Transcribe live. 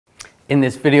In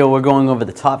this video, we're going over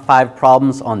the top 5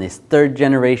 problems on this 3rd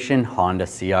generation Honda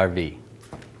CR-V.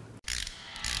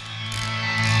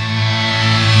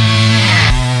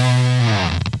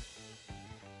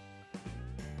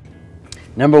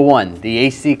 Number 1, the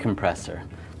AC compressor.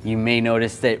 You may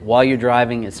notice that while you're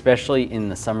driving, especially in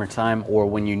the summertime or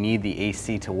when you need the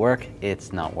AC to work,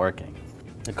 it's not working.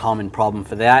 The common problem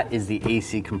for that is the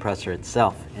AC compressor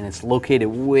itself, and it's located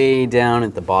way down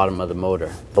at the bottom of the motor,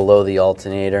 below the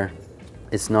alternator.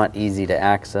 It's not easy to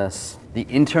access. The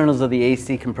internals of the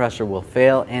AC compressor will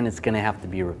fail and it's going to have to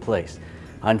be replaced.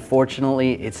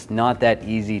 Unfortunately, it's not that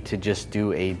easy to just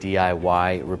do a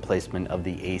DIY replacement of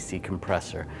the AC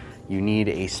compressor. You need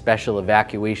a special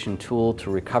evacuation tool to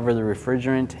recover the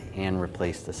refrigerant and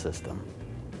replace the system.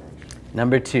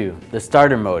 Number 2, the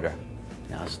starter motor.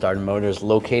 Now, starter motor is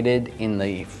located in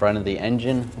the front of the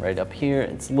engine, right up here.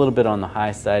 It's a little bit on the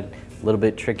high side, a little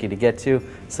bit tricky to get to.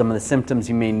 Some of the symptoms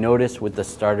you may notice with the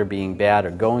starter being bad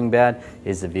or going bad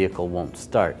is the vehicle won't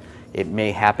start. It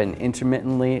may happen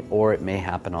intermittently or it may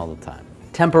happen all the time.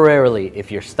 Temporarily, if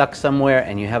you're stuck somewhere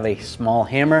and you have a small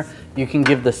hammer, you can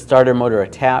give the starter motor a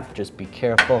tap. Just be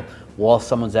careful while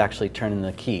someone's actually turning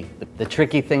the key. The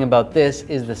tricky thing about this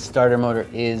is the starter motor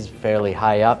is fairly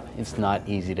high up. It's not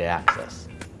easy to access.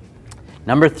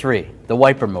 Number 3, the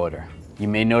wiper motor. You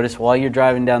may notice while you're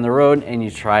driving down the road and you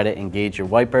try to engage your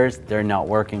wipers, they're not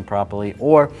working properly,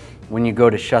 or when you go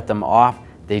to shut them off,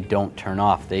 they don't turn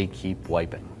off, they keep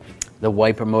wiping. The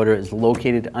wiper motor is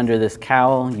located under this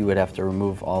cowl. You would have to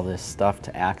remove all this stuff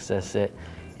to access it.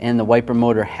 And the wiper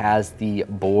motor has the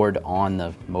board on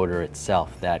the motor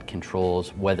itself that controls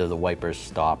whether the wipers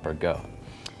stop or go.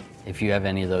 If you have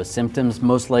any of those symptoms,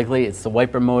 most likely it's the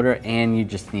wiper motor and you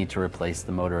just need to replace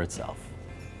the motor itself.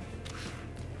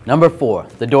 Number 4,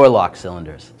 the door lock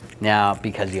cylinders. Now,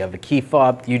 because you have a key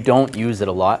fob, you don't use it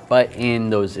a lot, but in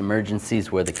those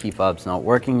emergencies where the key fob's not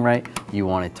working right, you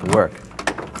want it to work.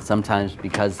 Sometimes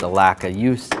because the lack of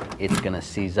use, it's gonna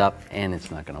seize up and it's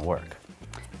not gonna work.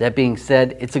 That being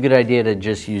said, it's a good idea to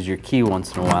just use your key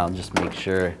once in a while and just make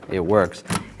sure it works.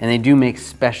 And they do make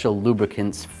special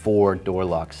lubricants for door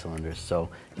lock cylinders, so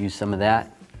use some of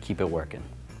that, keep it working.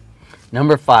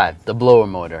 Number 5, the blower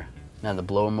motor. Now, the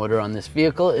blower motor on this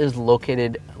vehicle is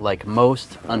located, like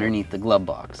most, underneath the glove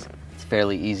box. It's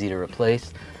fairly easy to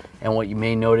replace. And what you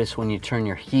may notice when you turn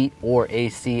your heat or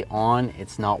AC on,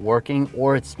 it's not working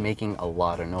or it's making a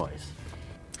lot of noise.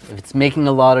 If it's making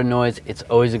a lot of noise, it's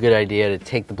always a good idea to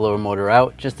take the blower motor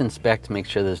out, just inspect to make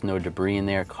sure there's no debris in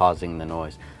there causing the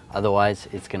noise. Otherwise,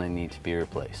 it's going to need to be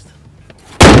replaced.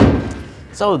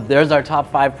 So there's our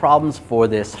top 5 problems for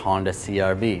this Honda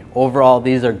CR-V. Overall,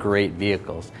 these are great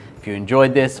vehicles. If you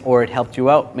enjoyed this or it helped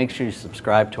you out, make sure you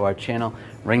subscribe to our channel,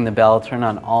 ring the bell, turn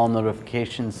on all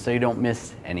notifications so you don't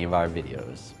miss any of our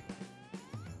videos.